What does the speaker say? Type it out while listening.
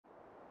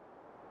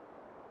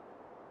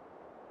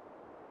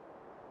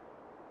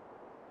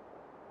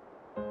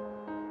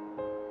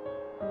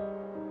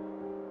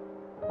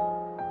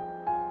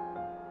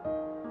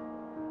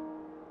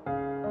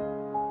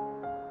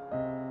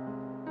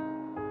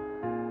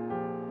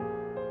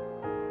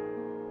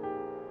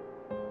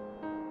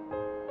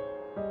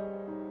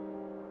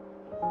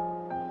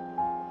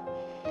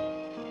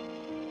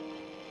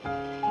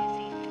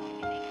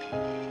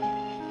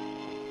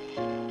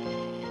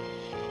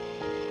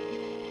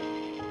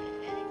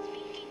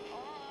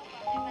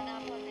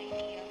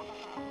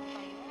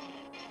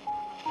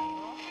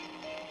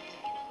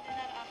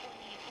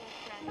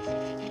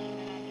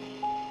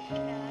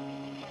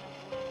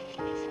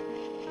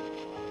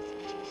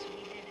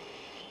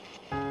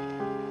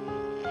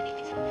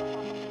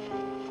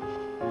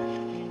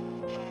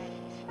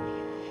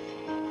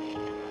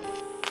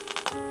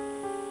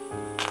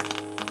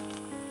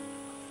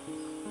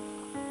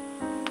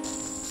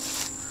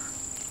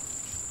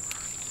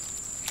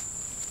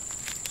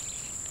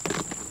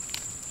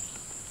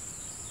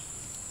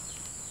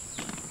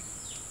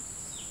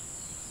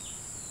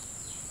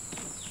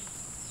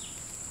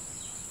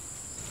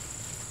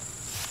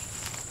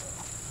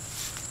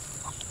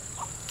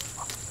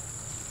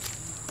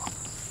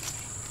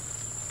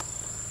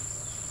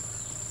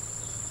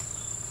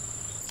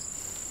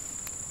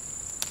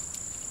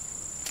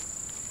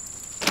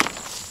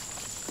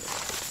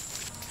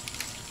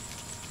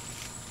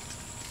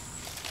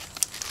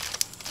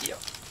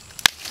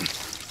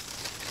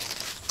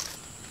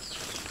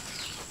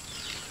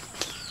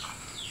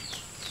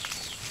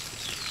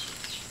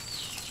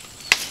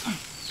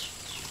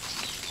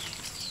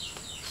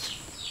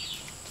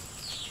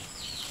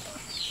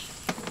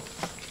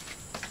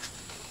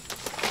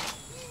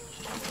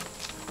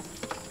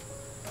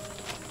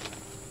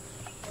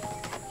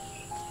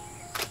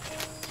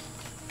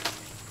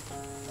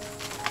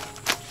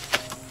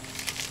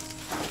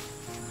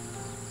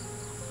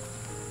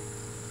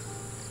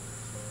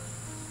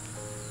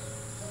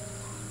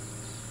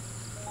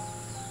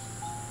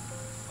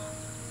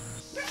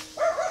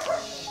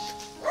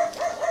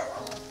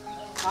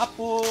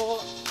Apo!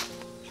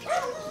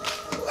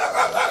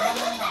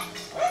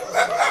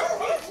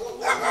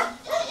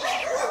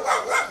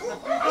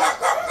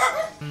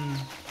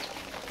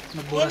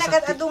 Nagbura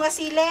sakti. Nga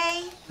silay.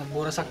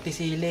 Nagbura sakti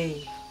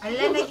silay.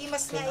 Ala,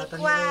 nagimas nga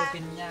ikwa.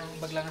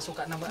 Bagla nga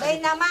suka na ba?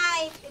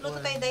 Dynamite.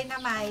 Iluto tayo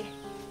dynamite.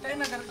 Tayo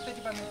nagalit tayo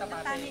di paminta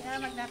pati. Tani na,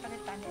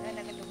 magnapalit tani na,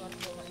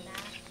 nagadugor-dugor na.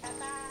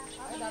 Tata.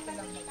 Ay, dati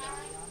lang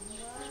magkaya.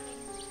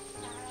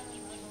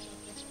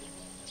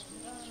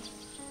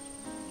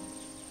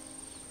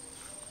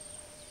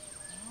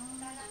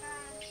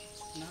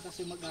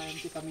 Kasi mag-ayam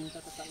ti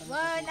paminta tatalan.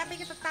 Wow, napi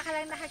kita ka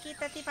lang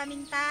nakakita ti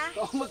paminta.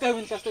 Oo,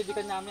 magkawin ka di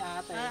ka namin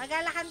ate.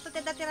 Agala kan to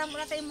ti datira mo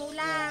na tayo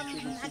mulam.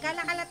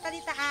 Agala ka lang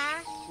talita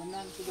ah.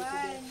 Kunan, sige.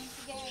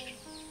 Sige.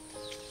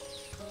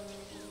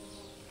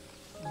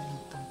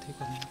 Tantay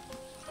ka na.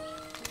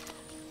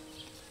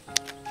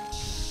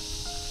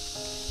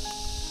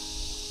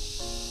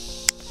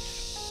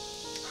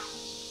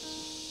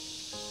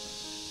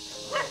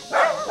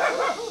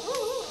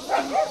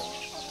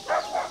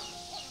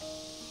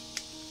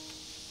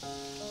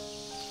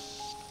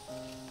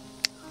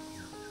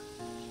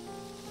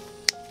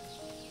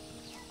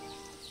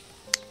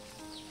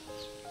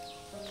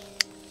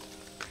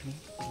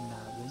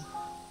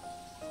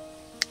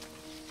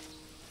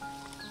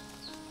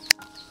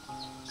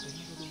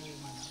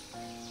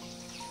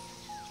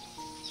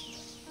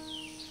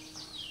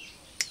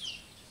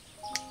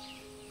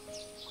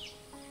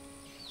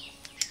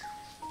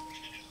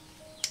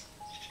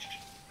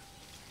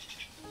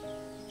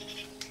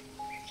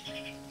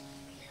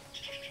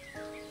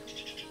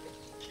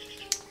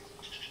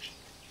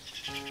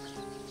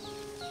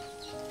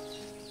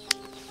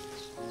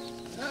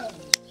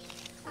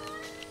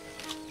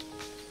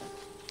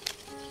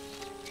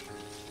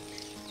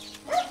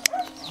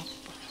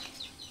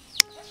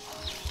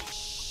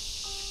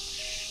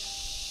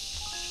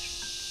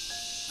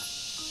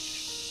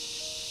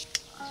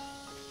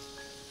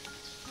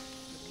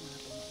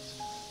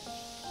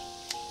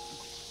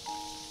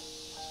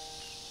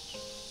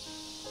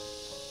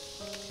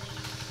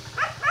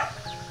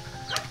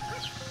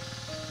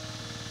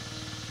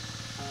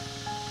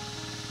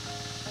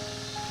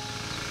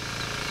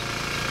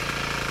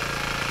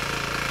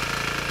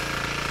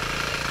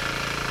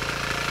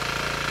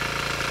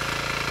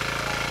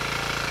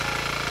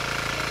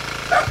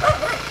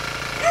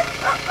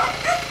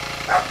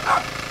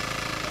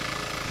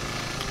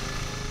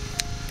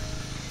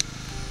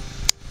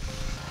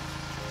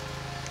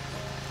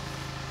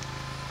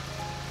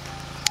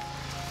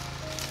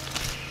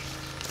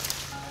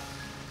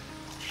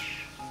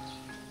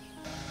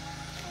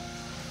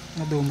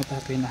 Nadumot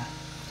ito na.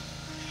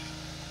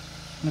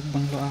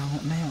 Nagbanglo ako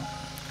na yun.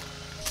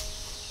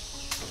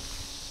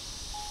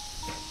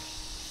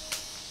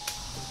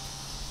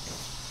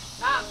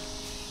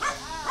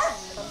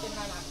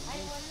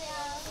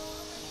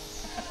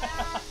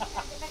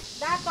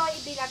 Dato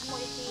ibilag mo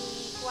iti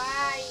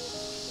kway.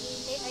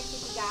 Init ay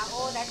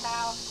titigao.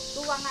 Data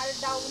duwang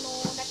aldaw no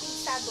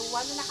natigsa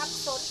duwang no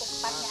nakapsot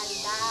tukpat ni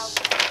aldaw.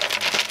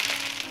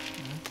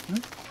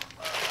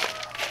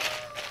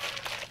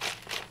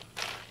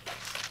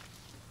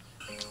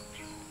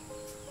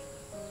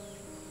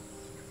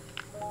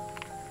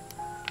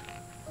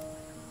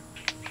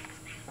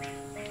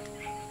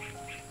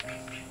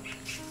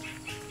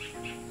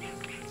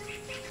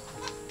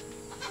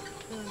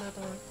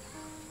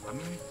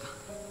 Paminta.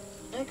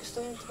 Ay,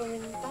 gusto mo ito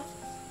paminta?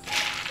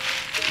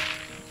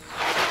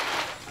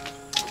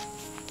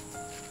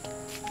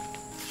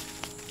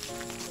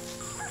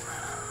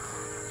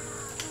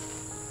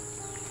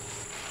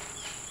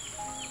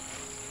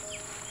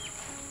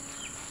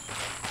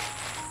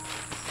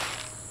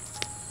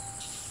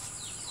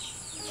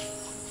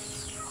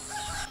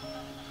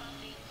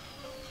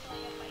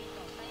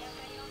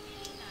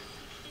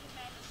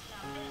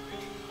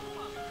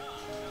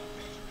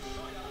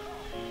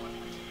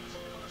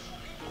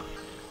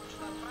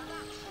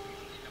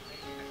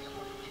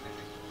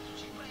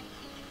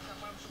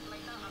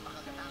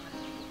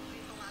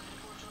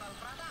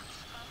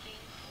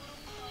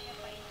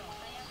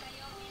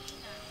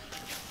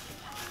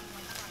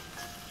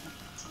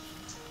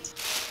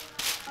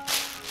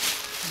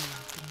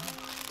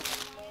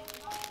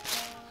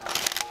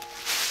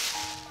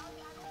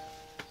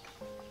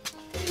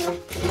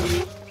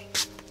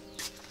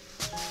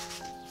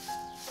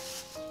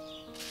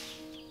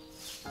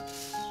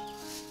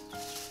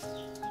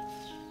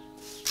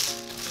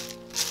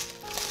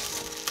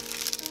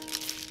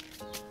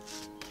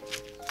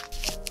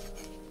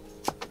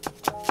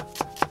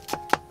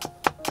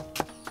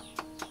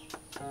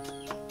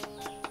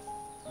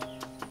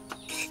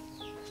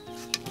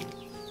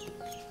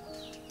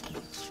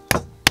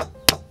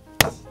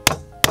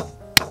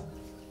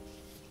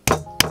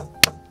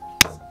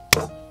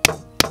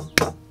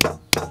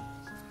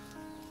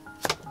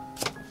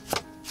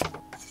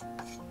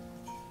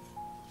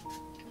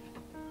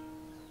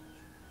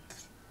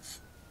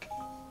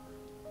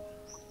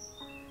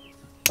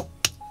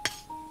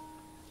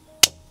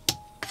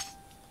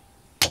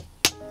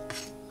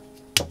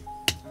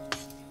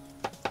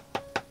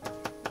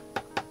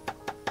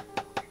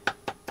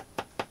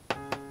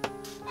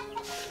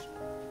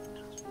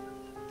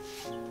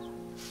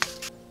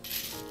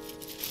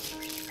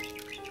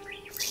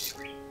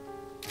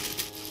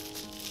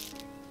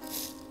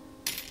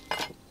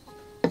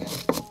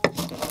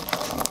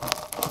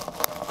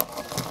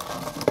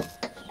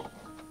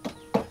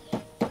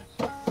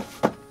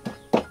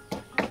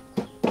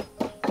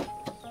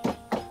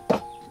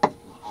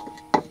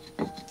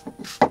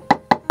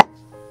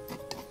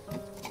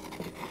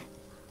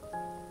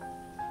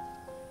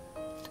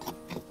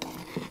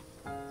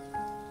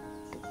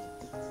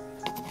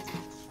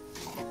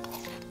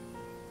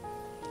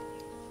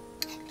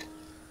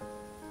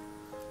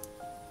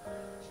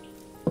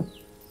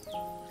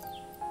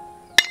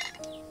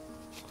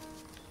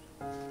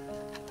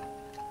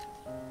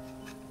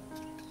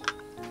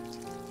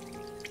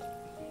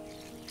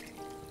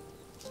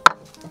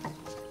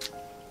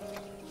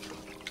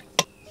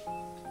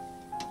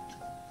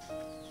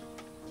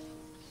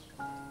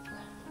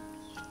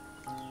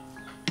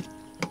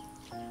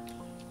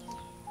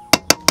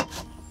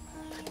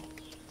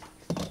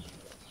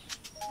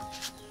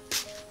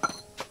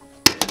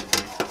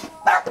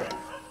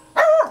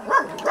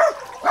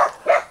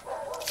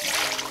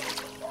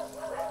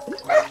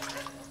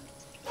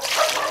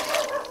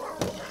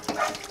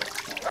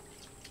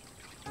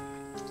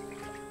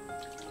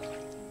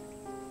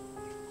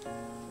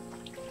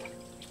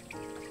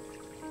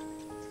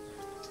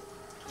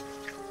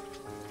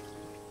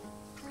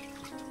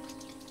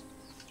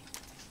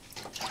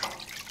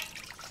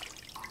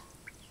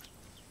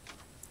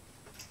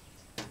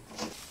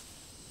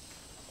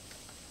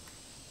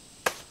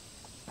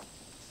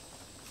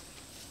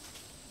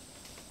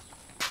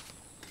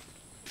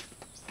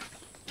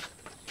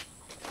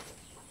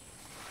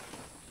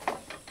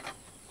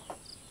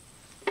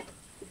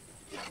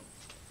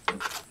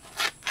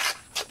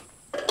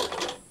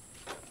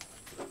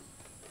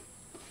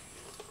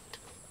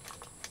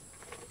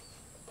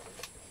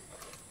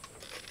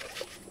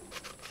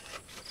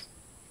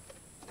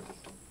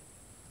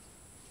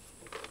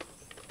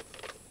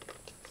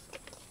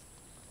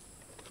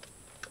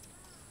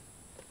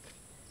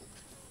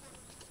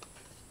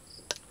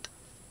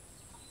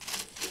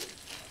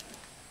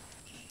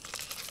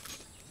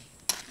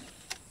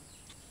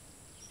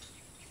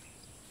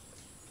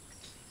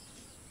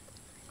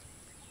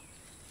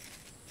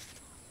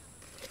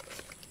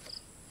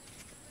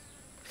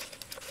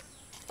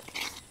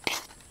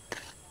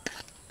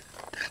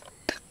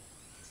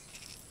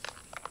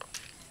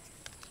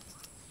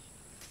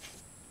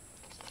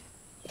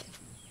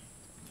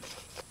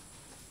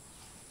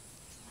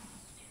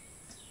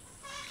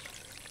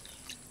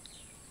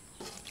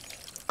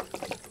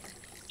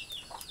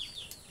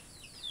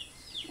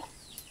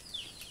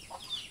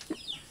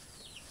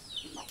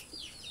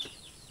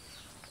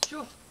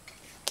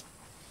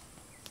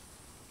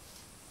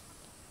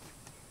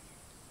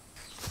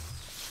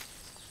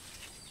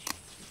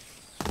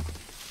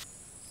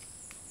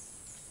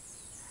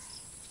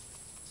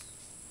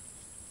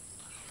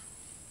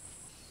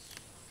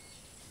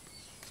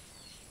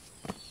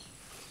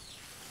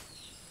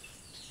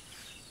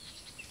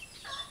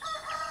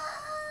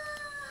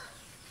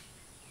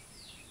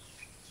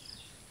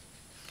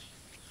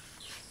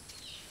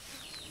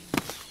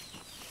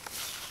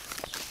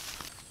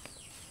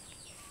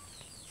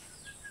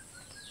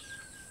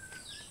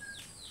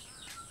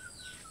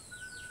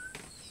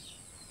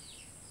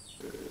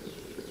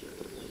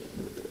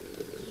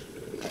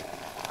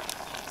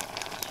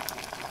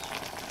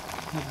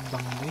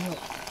 Nagbanggayo.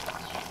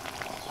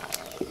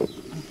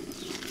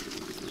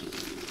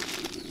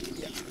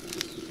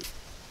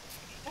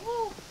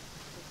 Oh,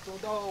 ito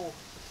daw.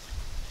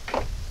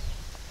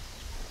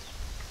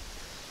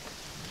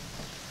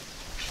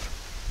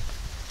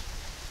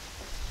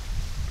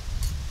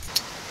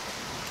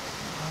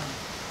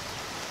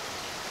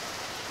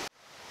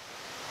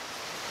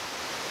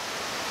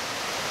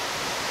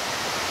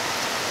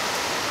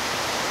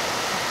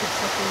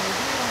 Sa tulog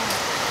niya.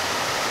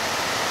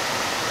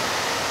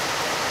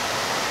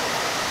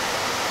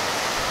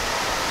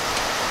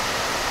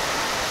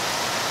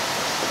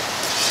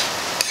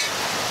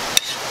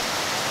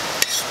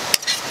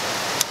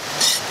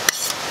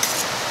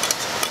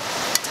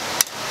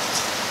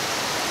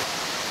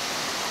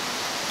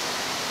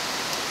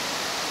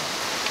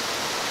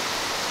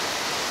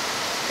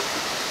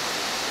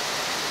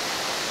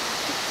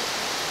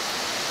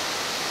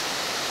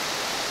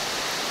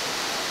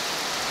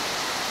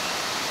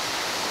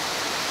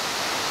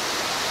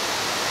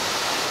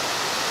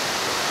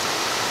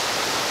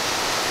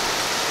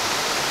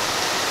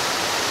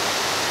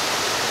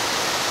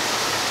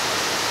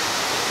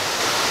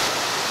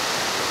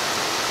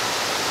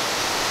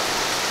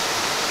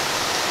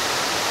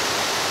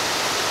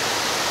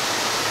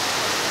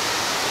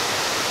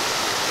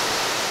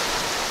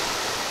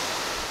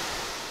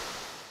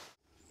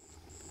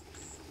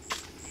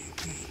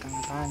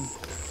 Tangan.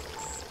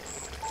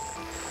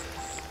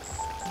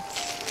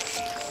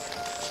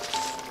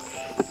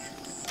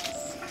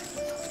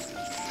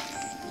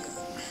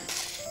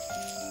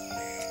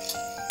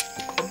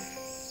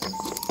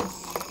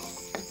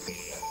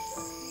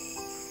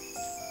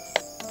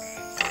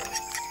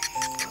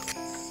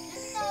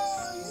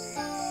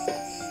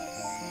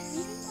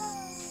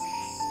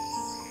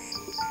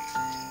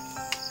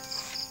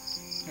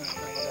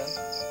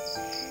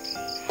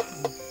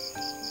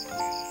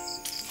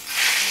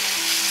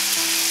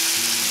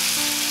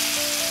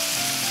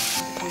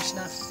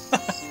 Na.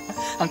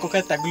 Ang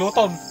kuket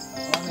taglutom.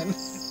 Amen.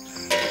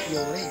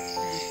 Yore.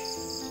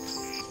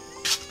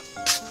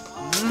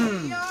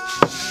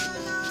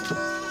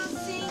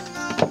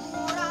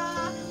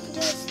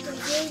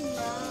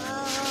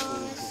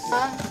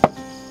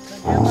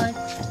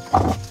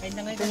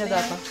 Kanya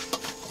dapat.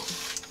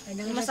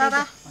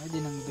 Masara. Ay di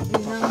nang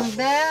Dinang.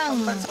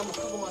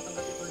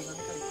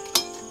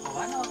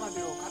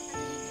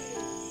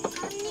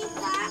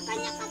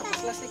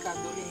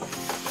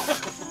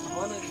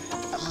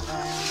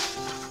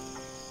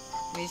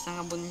 May isang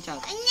abunchak.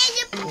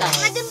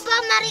 Madun pa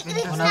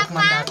marikrik Una ko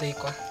mandatay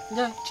ko.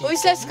 Uy,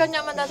 ses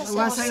kanya man data sa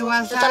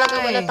Iwasa-iwasa. talaga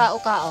wala tao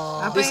ka,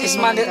 oh. Apay, This is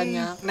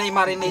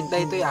na-marinate da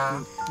ito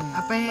ya.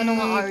 Apay, Ano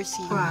nga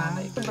RC? Kwan.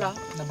 Sobra.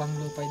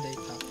 Nabanglupay da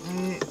ito.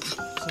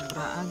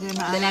 Sobra. Adi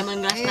na. The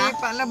lemongrass na?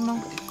 Paalam mo.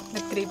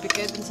 Nag-creepy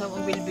kayo dun sa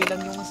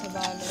bilbilang yung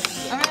masabalo.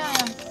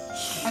 Ayan.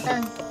 Okay.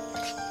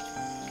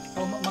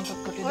 Oh,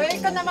 mangkot-kot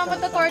Uy, ka naman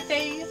matatorte.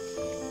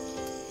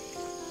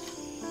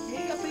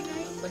 Hey, kapay na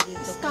yun.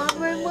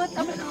 Scammer mo.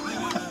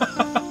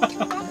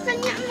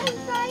 kanya ang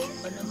kaya.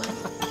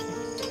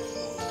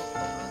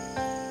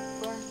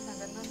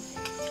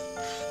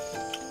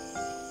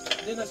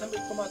 Hindi na,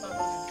 sambil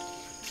kumatapos.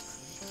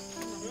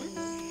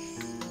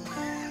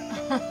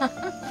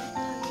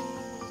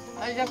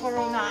 Ay, sa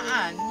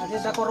koronaan. Adi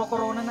da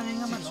koro-korona na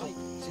ngayon naman. So?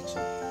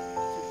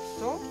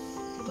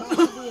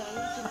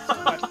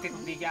 Partit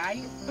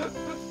bigay.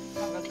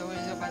 Pagkatuloy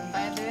sa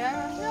pantay diya.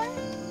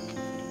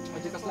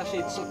 Adi kasla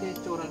shade so kay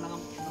tsura na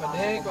ng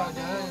Padhe ko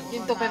ajan.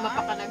 Yung to pa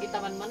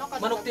mapakanagitaman manok.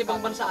 Manok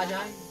tibang bansa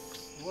ajan.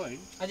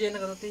 Ajan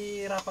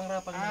nagati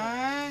rapang-rapang na.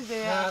 Ay,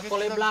 diya. Na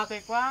kulay black.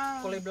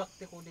 Kulay Kulay black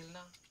ti kudil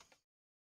na.